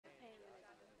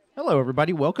Hello,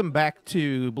 everybody. Welcome back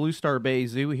to Bluestar Bay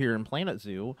Zoo here in Planet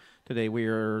Zoo. Today we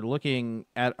are looking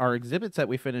at our exhibits that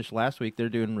we finished last week. They're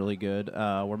doing really good.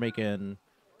 We're making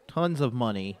tons of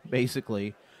money,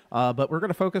 basically. But we're going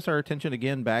to focus our attention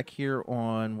again back here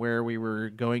on where we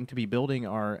were going to be building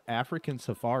our African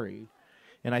safari.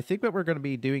 And I think what we're going to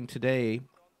be doing today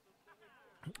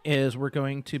is we're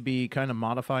going to be kind of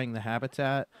modifying the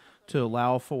habitat to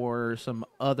allow for some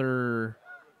other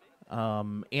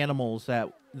animals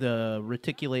that the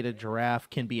reticulated giraffe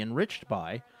can be enriched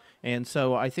by. And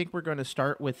so I think we're going to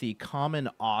start with the common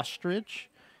ostrich,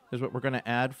 is what we're going to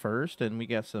add first. And we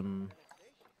got some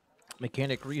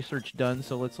mechanic research done,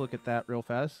 so let's look at that real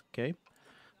fast. Okay,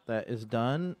 that is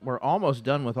done. We're almost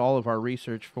done with all of our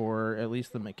research for at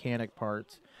least the mechanic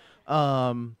parts.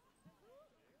 Um,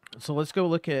 so let's go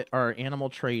look at our animal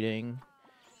trading,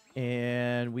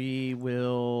 and we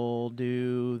will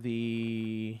do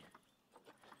the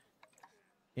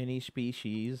any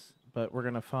species, but we're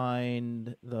going to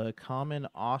find the common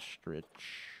ostrich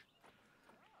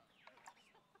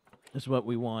is what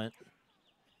we want.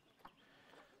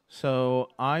 So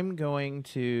I'm going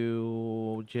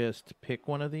to just pick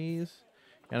one of these,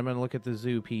 and I'm going to look at the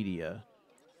Zoopedia.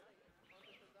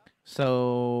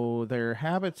 So their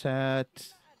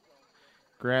habitat,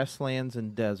 grasslands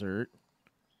and desert.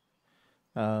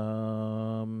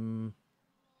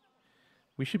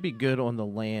 We should be good on the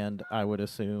land, I would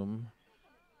assume.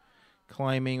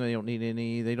 Climbing, they don't need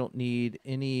any. They don't need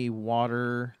any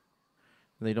water.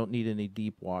 They don't need any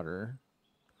deep water.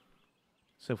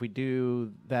 So if we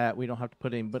do that, we don't have to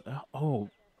put in. But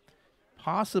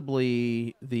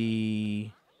possibly the.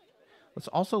 Let's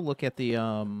also look at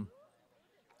the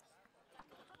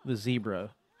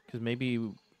zebra, because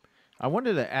maybe I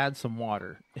wanted to add some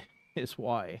water. Is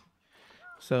why.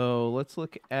 So let's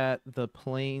look at the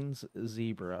plains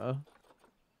zebra.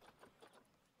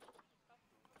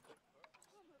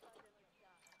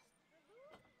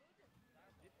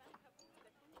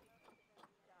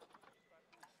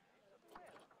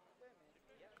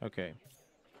 Okay.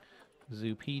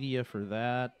 Zoopedia for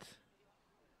that.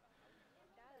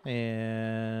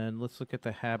 And let's look at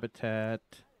the habitat.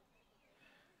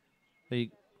 They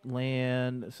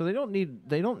land, so they don't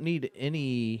need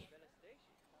any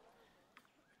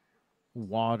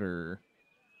water.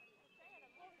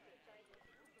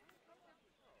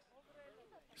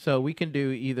 So we can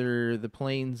do either the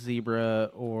plains zebra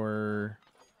or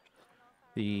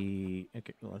the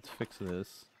okay, let's fix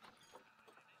this.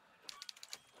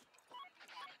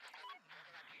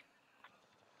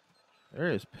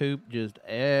 There is poop just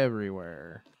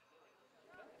everywhere.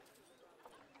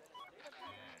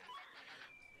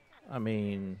 I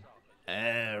mean,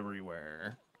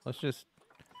 everywhere. Let's just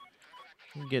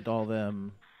get all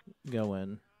them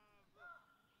going.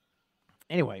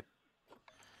 Anyway.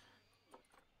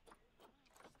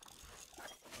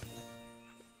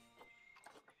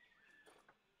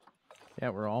 Yeah,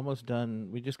 we're almost done.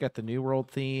 We just got the New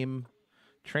World theme,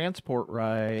 transport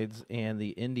rides, and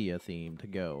the India theme to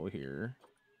go here.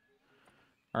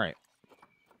 All right.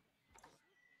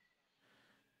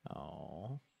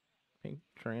 Oh, pink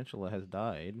tarantula has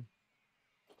died.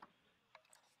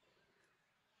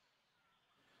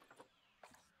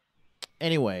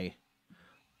 Anyway,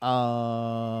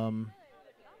 let's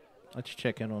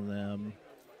check in on them.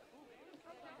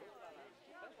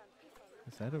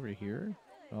 Is that over here?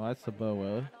 Oh, that's the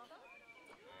boa.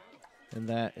 And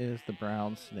that is the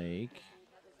brown snake.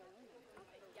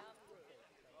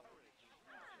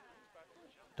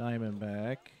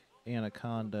 Diamondback,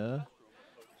 anaconda,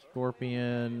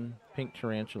 scorpion, pink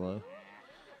tarantula.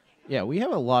 Yeah, we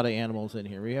have a lot of animals in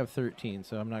here. We have 13,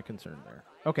 so I'm not concerned there.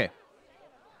 Okay.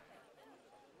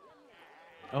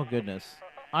 Oh, goodness.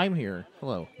 I'm here.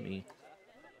 Hello, me.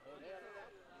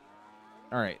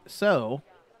 All right, so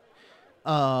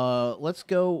let's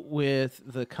go with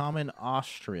the common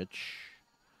ostrich,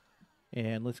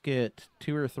 and let's get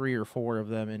 2 or 3 or 4 of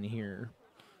them in here.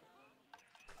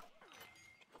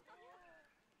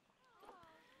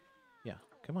 Yeah,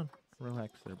 come on,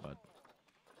 relax there, bud.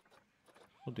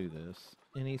 We'll do this.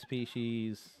 Any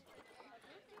species,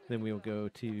 then we will go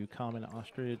to common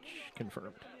ostrich,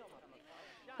 confirmed.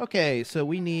 Okay, so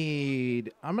we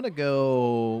need,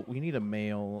 we need a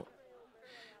male,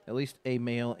 at least a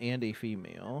male and a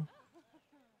female.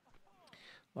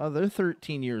 Well, they're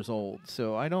 13 years old,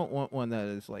 so I don't want one that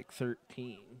is like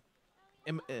 13.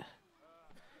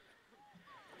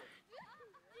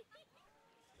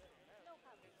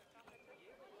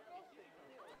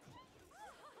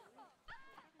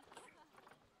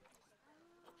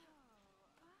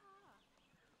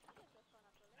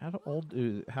 How old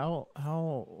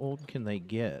can they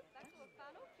get?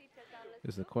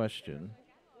 is the question.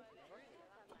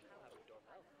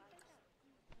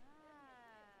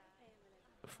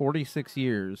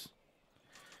 $46.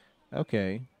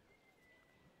 Okay.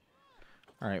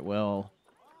 All right. Well,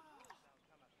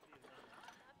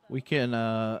 we can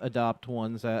adopt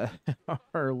ones that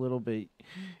are a little bit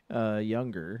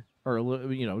younger, or a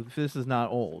little, if this is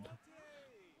not old.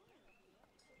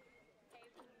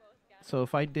 So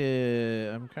if I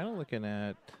did, I'm kind of looking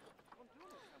at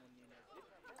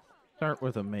start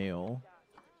with a male.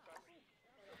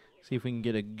 See if we can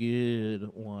get a good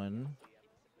one.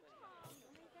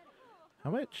 How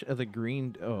much of the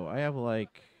green? Oh, I have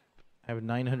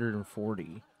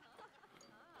 940.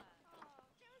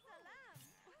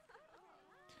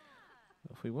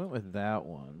 If we went with that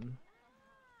one,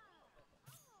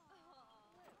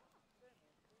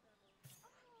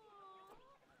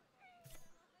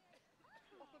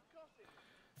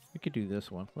 we could do this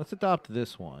one. Let's adopt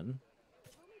this one.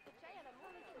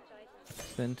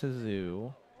 Send to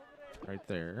zoo, right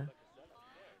there.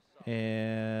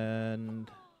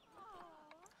 And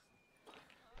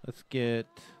let's get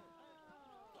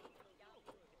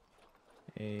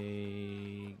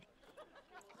a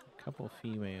couple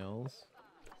females.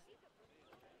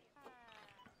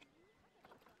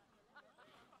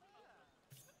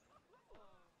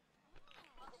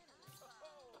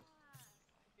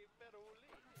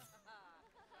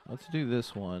 Let's do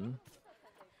this one.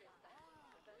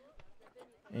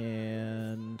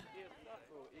 And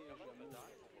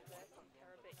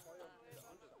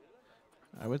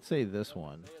I would say this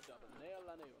one.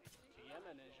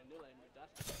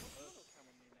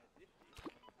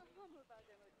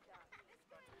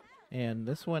 And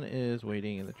this one is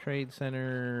waiting in the trade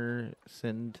center.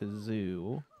 Send to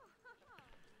zoo.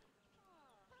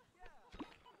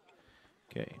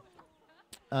 Okay.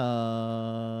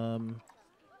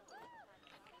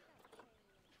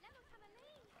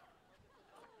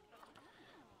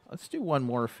 Let's do one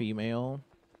more female.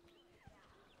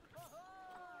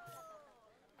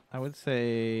 I would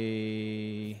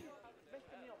say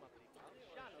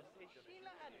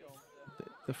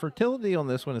the fertility on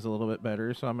this one is a little bit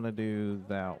better, so I'm going to do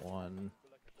that one.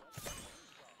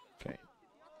 Okay.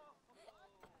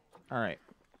 All right.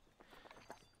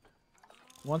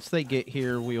 Once they get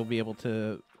here, we'll be able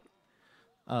to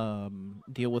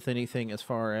deal with anything as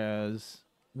far as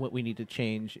what we need to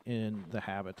change in the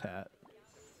habitat.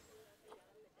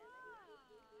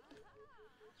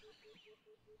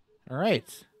 All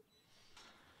right.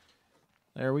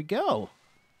 There we go.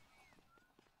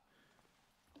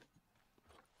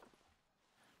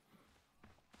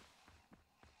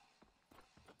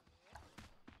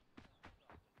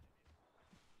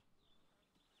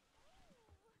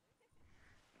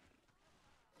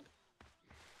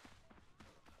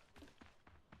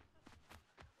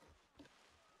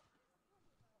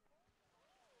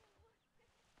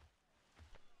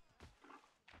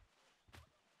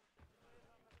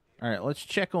 All right, let's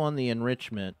check on the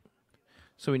enrichment.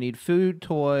 So we need food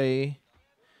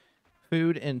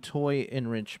and toy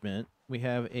enrichment. We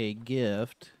have a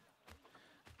gift.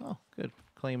 Oh, good.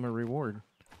 Claim a reward.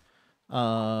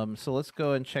 So let's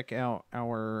go and check out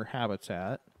our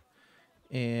habitat.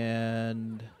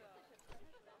 And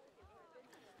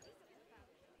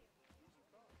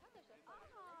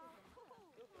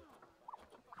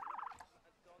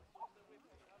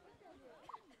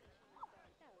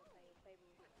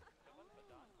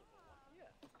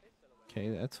okay,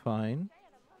 that's fine.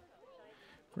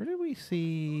 Where did we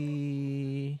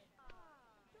see?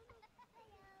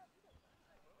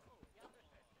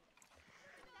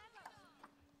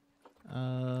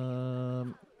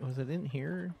 Was it in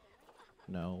here?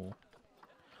 No.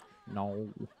 No.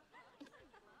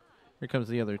 Here comes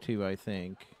the other two, I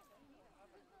think.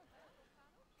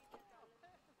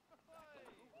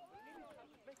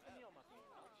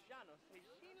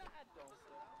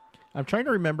 I'm trying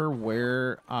to remember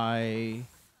where I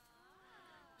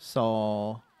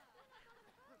saw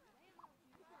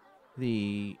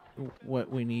what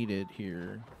we needed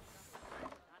here.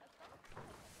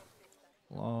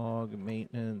 Log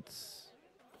maintenance,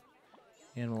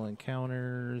 animal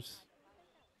encounters.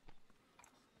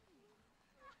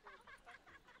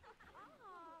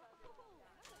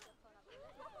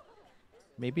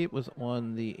 Maybe it was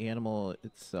on the animal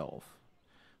itself.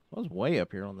 It was way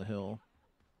up here on the hill.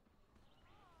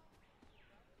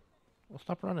 Well,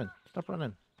 stop running. Stop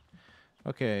running.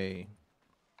 Okay.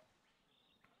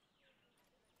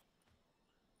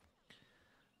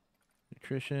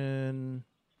 Nutrition.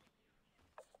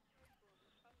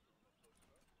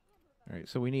 All right,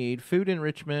 so we need food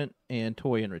enrichment and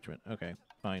toy enrichment. Okay,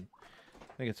 fine.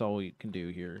 I think it's all we can do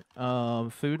here.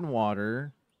 Food and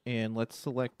water. And let's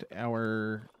select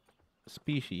our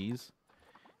species.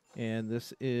 And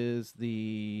this is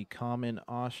the common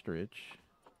ostrich.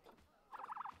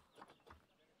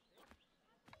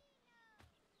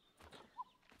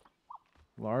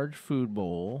 Large food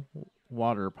bowl,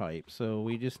 water pipe. So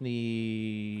we just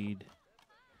need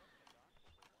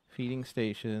feeding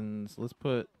stations. Let's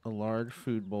put a large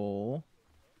food bowl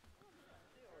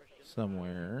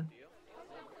somewhere.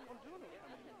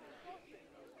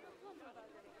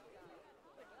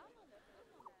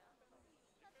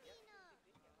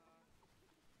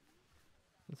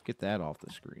 Let's get that off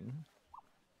the screen.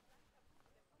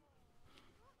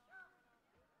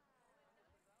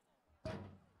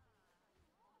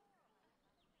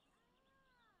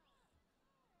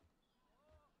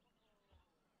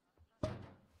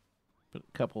 Put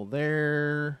a couple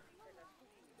there.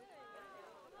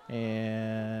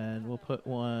 And we'll put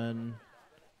one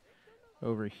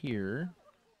over here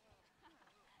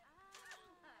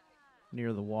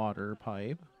near the water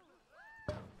pipe.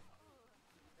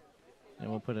 And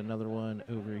we'll put another one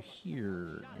over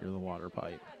here near the water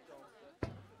pipe.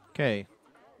 Okay.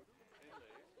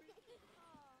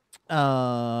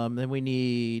 Then we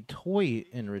need toy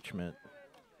enrichment.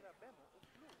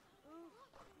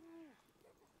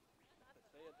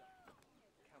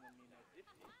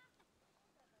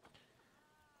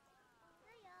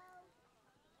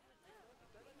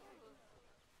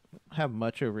 Have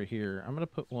much over here. I'm gonna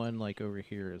put one like over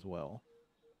here as well.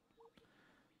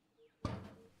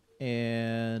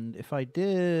 And if I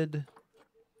did, can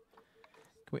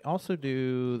we also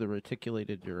do the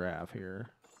reticulated giraffe here?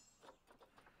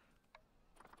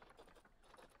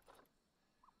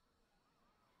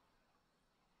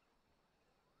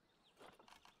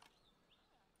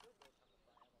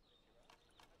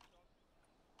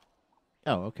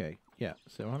 Oh, okay. Yeah,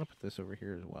 so I'm gonna put this over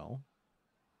here as well.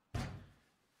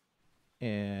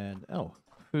 And oh,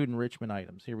 food enrichment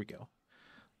items. Here we go.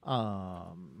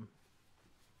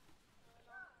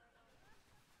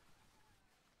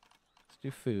 Let's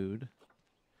do food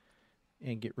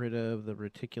and get rid of the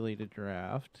reticulated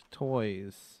giraffe.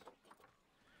 Toys.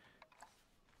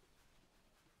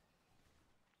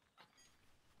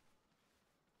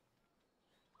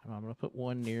 I'm gonna put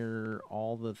one near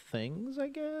all the things, I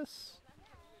guess.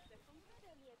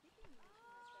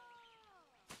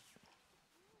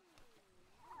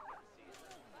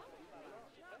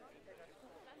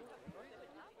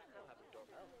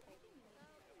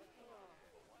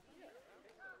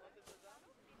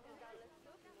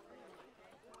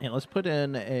 And let's put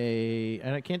in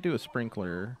and I can't do a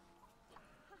sprinkler.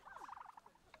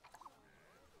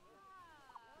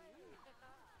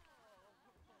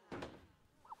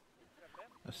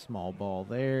 A small ball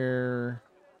there.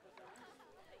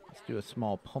 Let's do a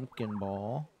small pumpkin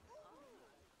ball.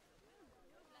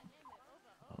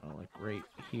 Like right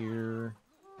here.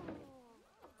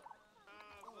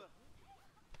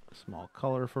 A small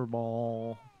colorful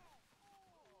ball.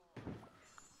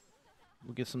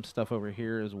 We'll get some stuff over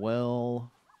here as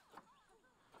well.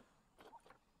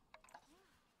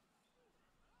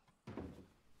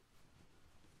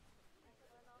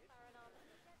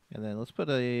 And then let's put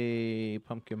a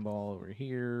pumpkin ball over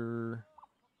here.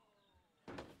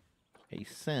 A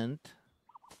scent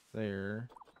there.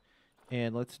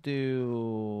 And let's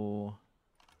do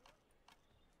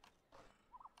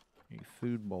a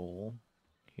food bowl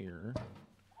here.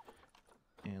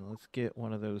 And let's get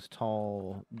one of those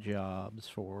tall jobs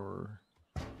for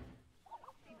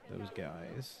those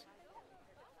guys.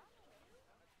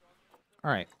 All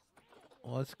right.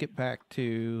 Well, let's get back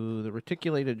to the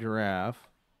reticulated giraffe.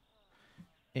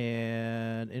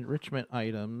 And enrichment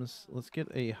items. Let's get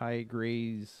a high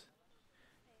graze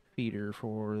feeder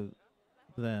for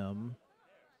them.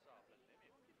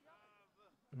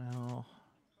 Now,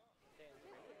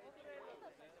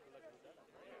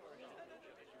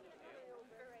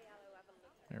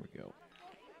 there we go.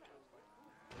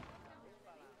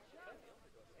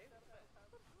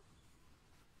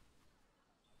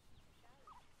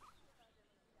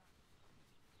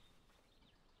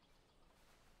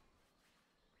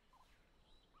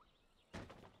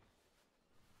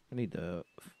 I need to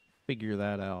figure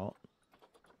that out.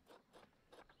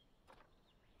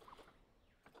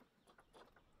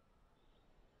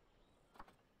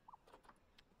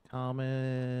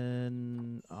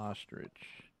 Common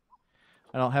ostrich.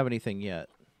 I don't have anything yet.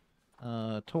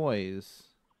 Toys.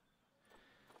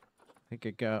 I think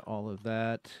I got all of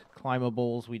that.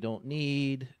 Climables we don't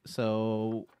need,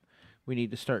 so we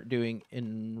need to start doing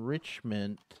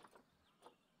enrichment.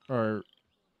 Or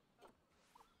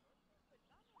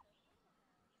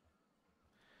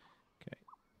okay,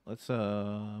 let's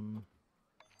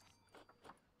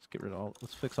get rid of all.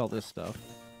 Let's fix all this stuff.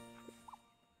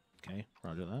 Okay,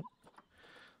 roger that.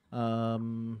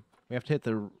 We have to hit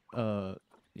the.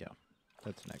 Yeah,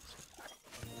 that's next.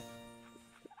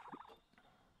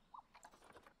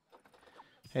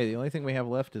 Hey, the only thing we have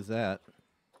left is that.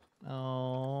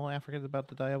 Oh, Africa's about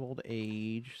to die of old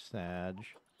age. Sad.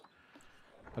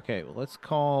 Okay, well, let's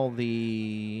call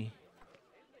the...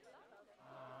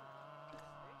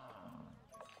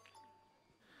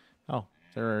 Oh,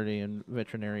 they're already in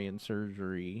veterinarian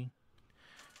surgery.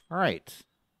 All right.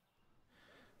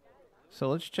 So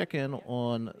let's check in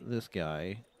on this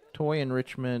guy. Toy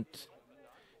enrichment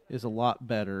is a lot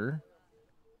better.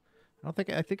 I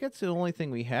think that's the only thing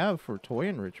we have for toy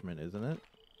enrichment, isn't it?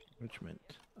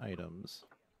 Enrichment items.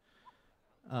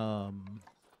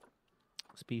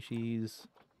 Species.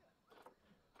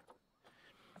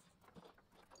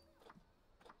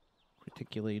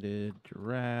 Reticulated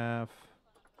giraffe.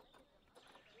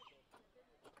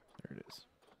 There it is.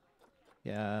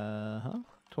 Yeah, huh?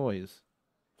 Toys.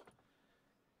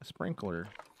 A sprinkler.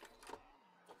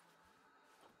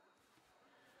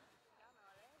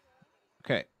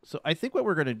 Okay, so I think what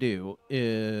we're going to do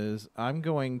is I'm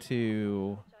going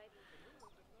to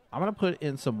put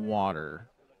in some water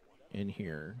in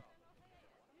here.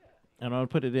 And I'm going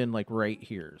to put it in like right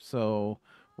here. So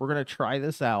we're going to try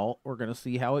this out. We're going to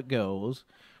see how it goes.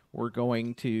 We're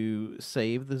going to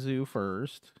save the zoo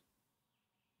first.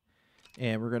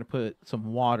 And we're going to put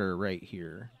some water right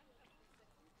here.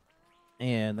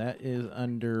 And that is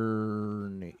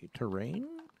under terrain.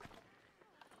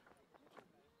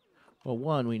 Well,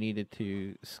 one, we needed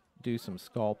to do some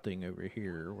sculpting over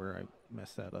here where I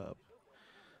messed that up.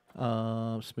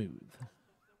 Smooth.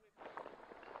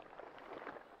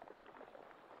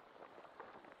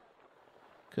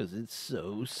 Because it's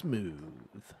so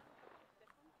smooth.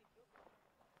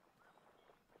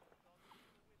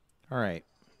 All right.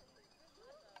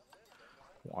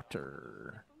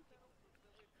 Water.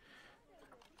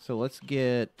 So let's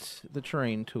get the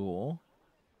terrain tool.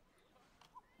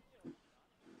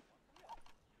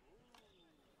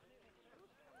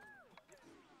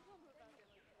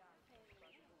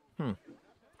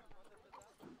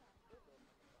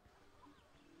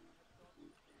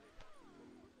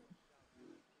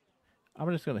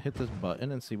 I'm just going to hit this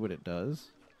button and see what it does.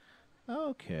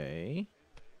 Okay.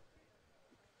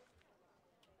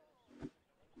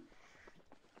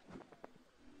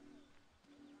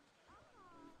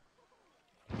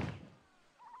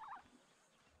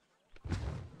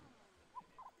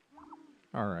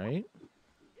 All right.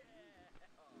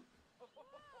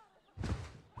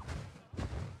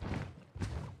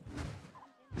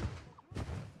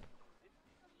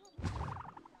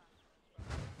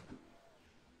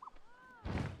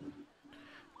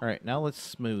 All right, now let's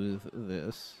smooth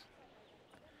this.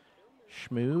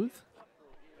 Smooth.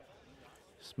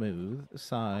 Smooth.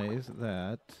 Size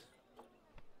that.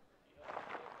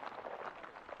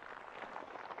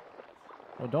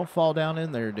 Well, don't fall down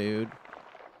in there, dude.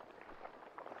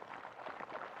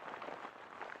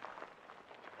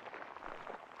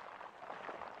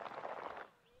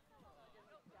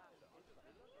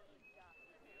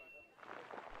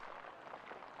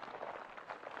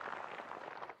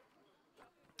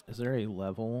 Is there a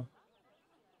level?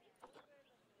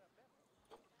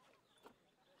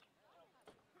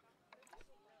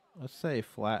 Let's say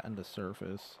flatten the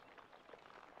surface.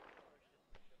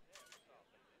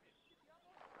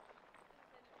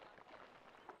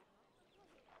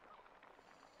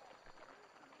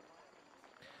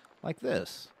 Like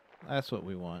this. That's what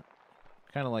we want.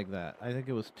 Kind of like that. I think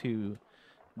it was too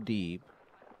deep.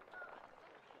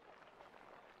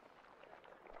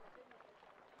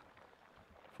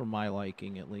 For my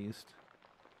liking, at least.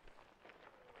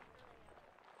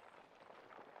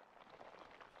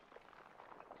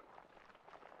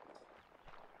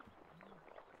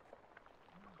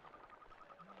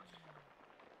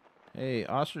 Hey,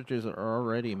 ostriches are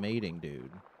already mating, dude.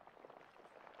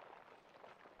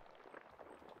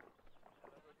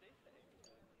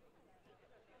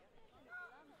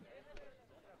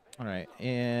 All right,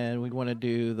 and we want to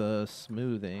do the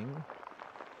smoothing.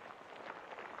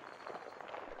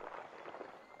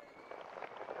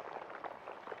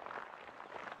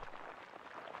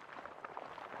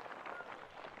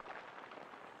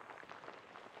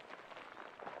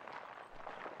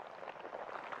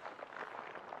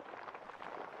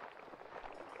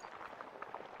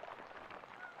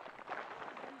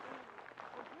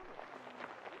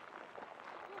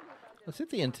 Let's hit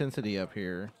the intensity up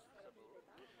here.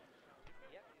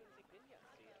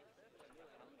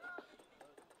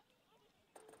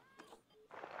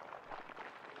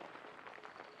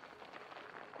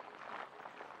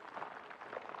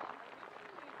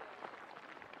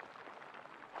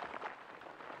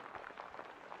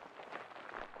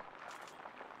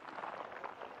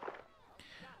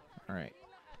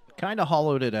 kind of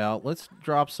hollowed it out. Let's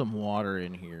drop some water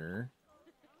in here.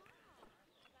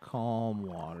 Calm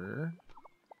water.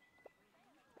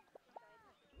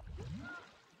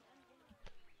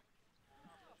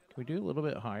 Can we do a little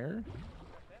bit higher?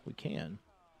 We can.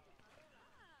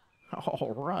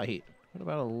 All right. What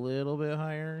about a little bit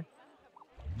higher?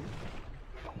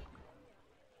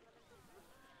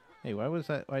 Hey, why was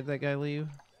that? Why did that guy leave?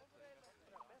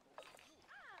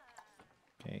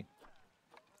 Okay.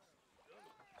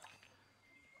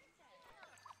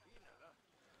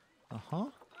 Uh-huh.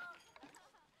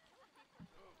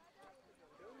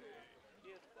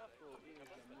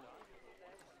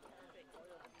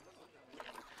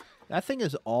 That thing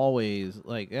is always,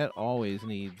 like, that always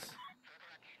needs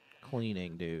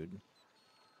cleaning, dude.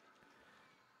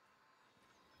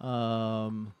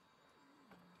 All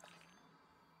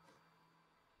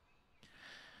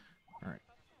right.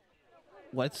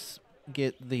 Let's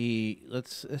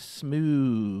let's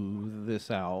smooth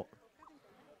this out.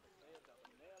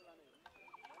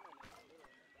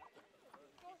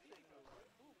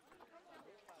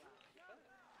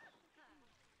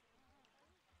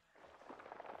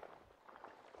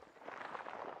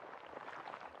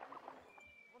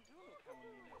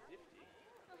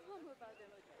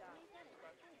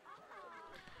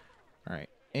 All right.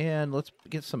 And let's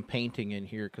get some painting in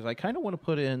here because I kind of want to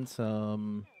put in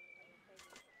some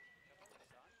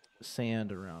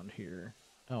sand around here.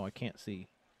 Oh, I can't see.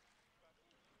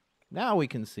 Now we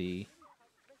can see.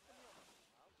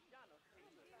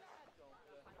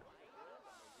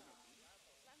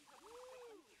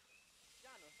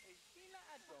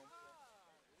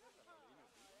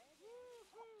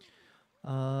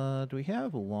 Do we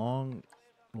have long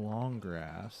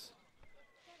grass?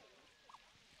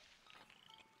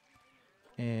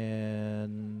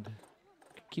 And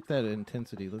keep that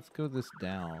intensity. Let's go this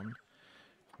down.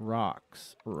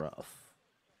 Rocks, rough.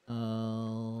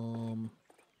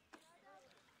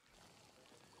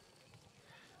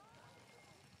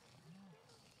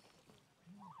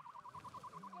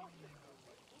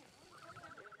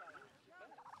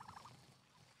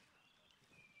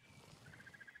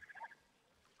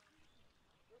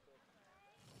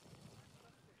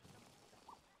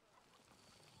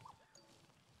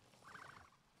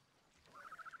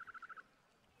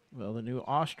 Well, the new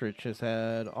ostrich has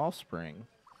had offspring.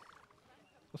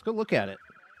 Let's go look at it.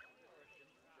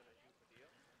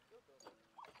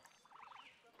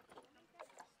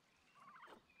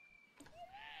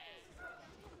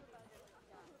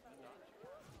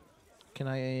 Can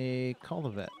I call the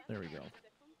vet? There we go.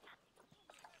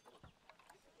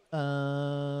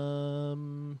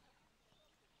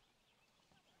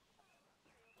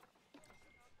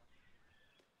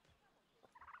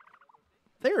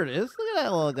 There it is. Look at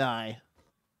that little guy.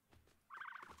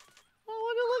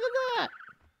 Oh, look at that.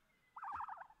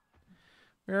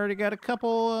 We already got a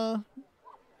couple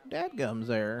dadgums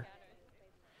there.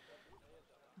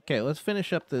 Okay, let's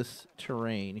finish up this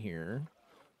terrain here.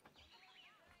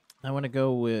 I want to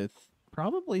go with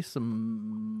probably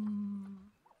some.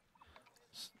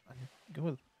 Go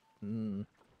with.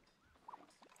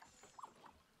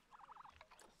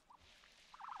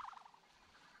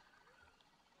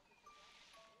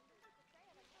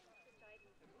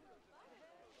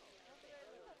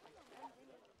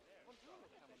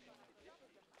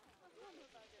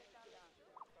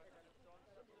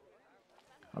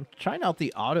 I'm trying out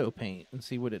the auto paint and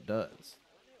see what it does.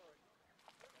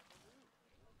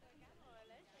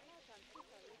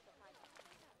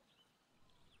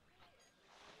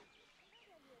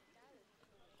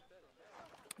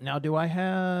 Now, do I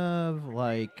have,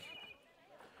 like,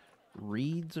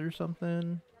 reeds or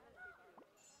something?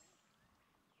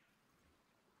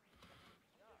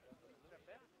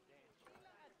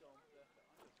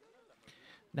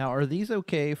 Now, are these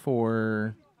okay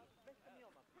for...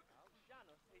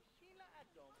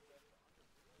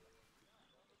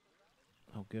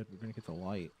 Oh, good. We're going to get the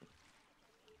light.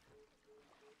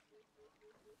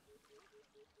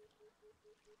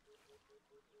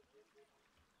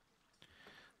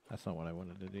 That's not what I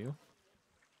wanted to do.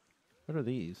 What are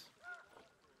these?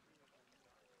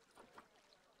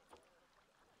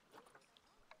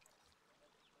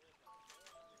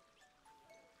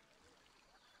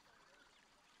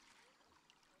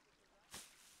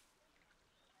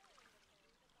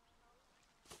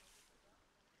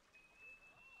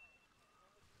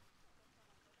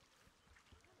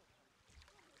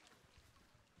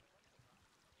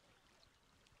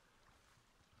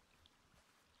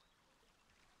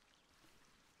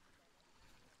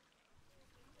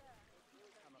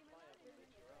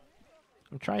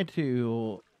 I'm trying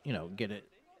to, you know, get it.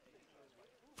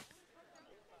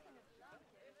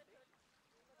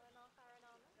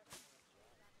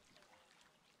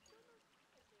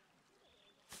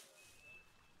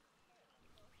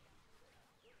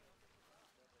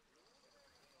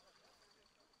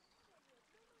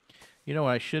 You know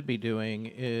what I should be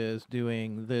doing is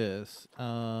doing this.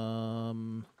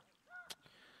 My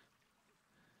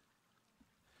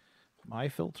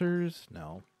filters?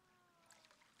 No.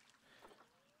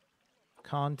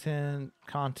 Continent,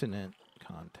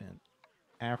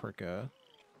 Africa.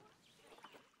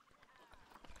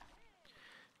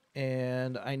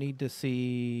 And I need to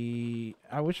see.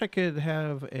 I wish I could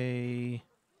have a.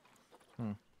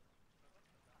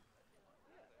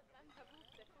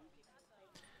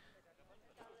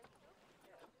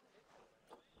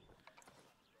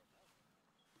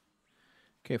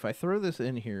 Okay, if I throw this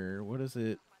in here, what is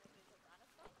it?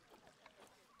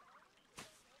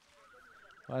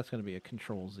 Well, that's going to be a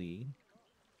Control Z.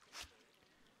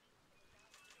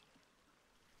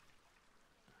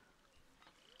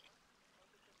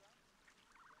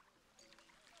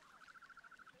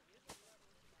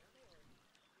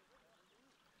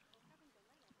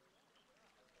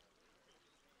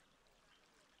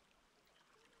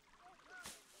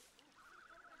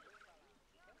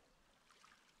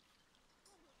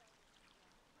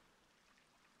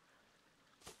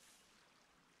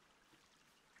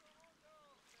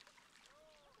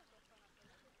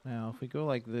 Now, if we go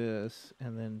like this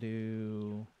and then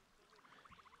do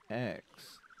X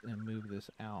and move this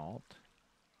out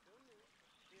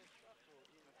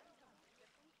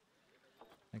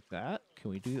like that, can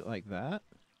we do it like that?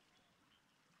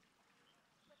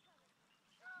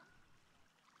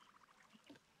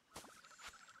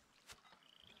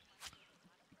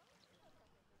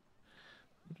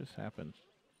 What just happened?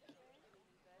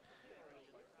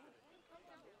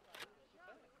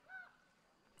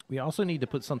 We also need to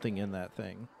put something in that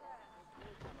thing.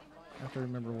 I have to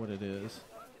remember what it is.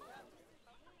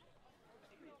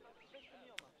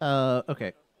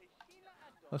 Okay.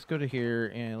 Let's go to here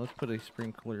and let's put a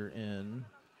sprinkler in.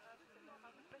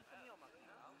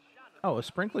 Oh, a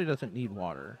sprinkler doesn't need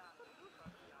water,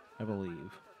 I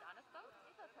believe.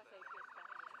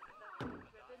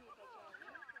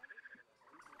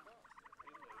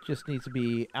 Just needs to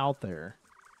be out there.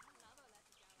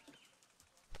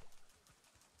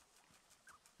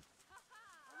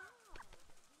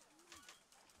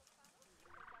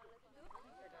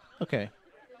 Okay.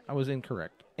 I was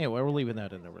incorrect. Anyway, we're leaving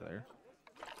that in over there.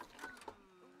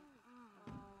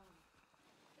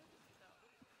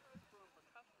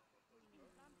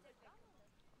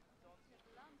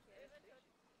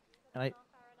 And I...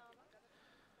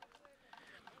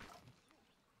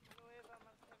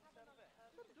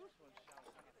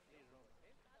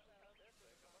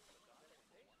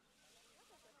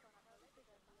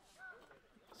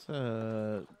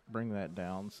 Let's bring that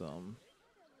down some.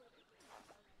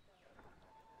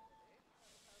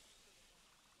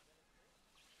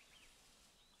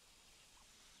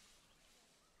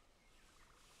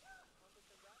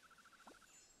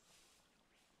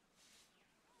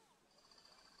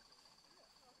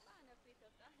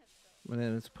 And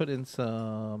then let's put in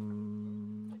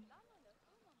some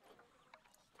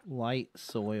light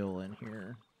soil in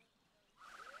here.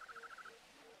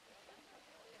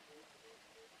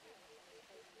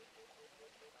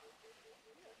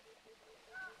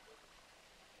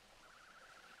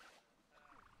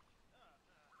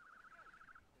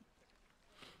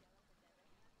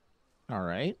 All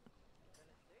right.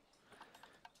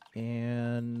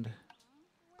 And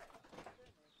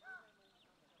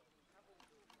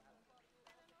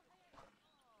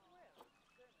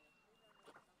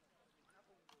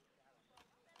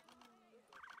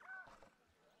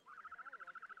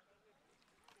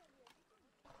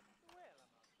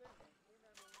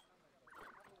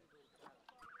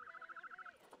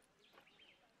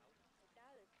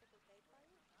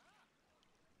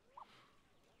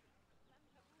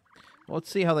let's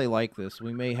see how they like this.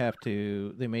 We may have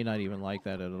to... They may not even like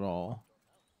that at all.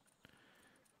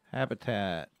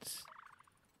 Habitats.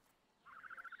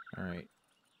 All right.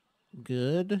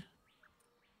 Good.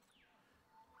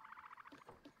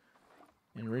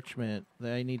 Enrichment.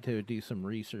 I need to do some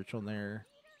research on there.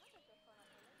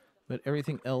 But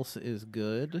everything else is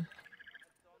good.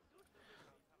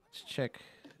 Let's check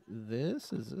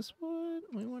this. Is this what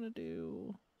we want to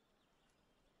do?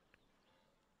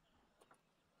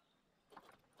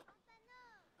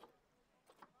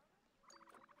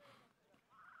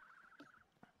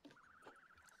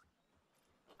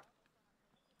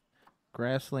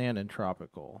 Grassland and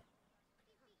tropical.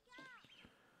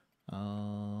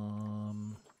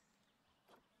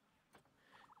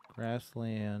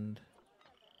 Grassland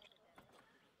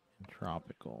and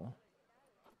tropical.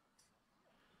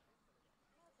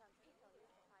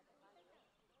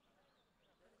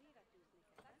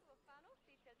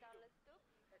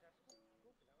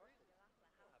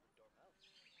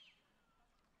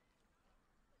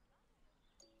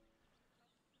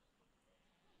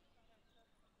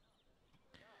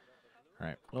 All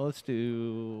right. Well, let's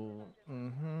do.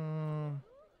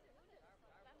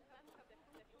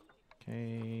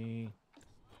 Okay.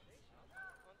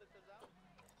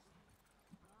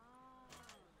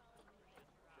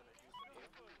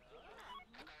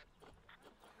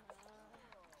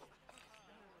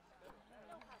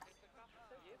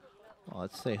 Well,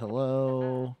 let's say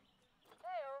hello.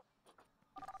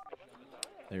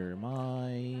 There am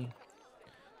I.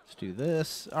 Let's do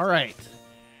this. All right.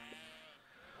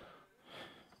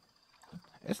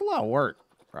 It's a lot of work,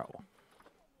 bro.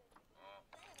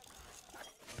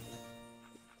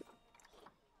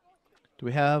 Do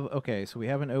we have... Okay, so we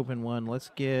have an open one. Let's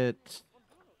get...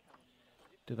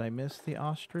 Did I miss the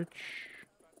ostrich?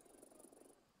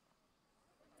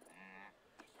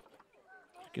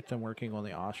 Get them working on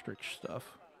the ostrich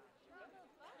stuff.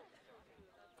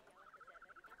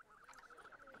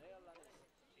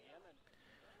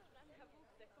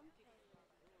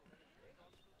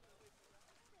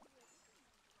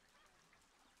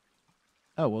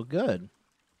 Oh, well, good.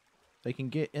 They can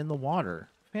get in the water.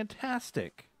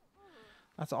 Fantastic.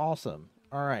 That's awesome.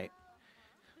 All right.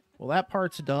 Well, that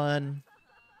part's done.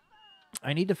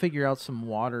 I need to figure out some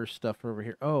water stuff over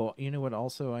here. Oh, you know what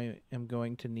also I am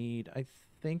going to need? I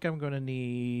think I'm going to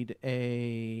need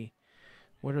a...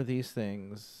 What are these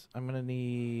things? I'm going to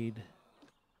need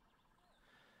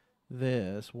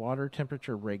this water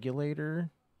temperature regulator.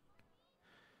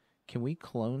 Can we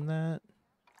clone that?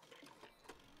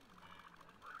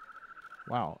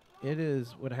 Wow,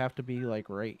 would have to be like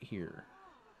right here.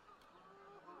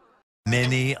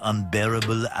 Many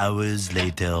unbearable hours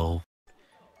later.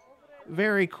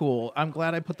 Very cool. I'm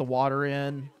glad I put the water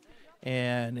in,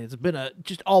 and it's been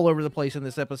just all over the place in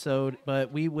this episode,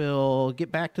 but we will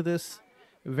get back to this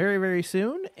very, very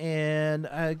soon. And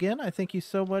again, I thank you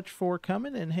so much for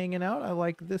coming and hanging out. I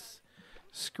like this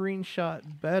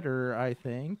screenshot better, I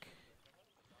think.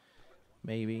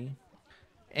 Maybe.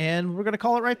 And we're going to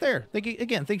call it right there. Thank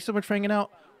you so much for hanging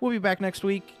out. We'll be back next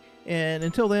week. And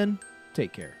until then,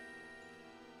 take care.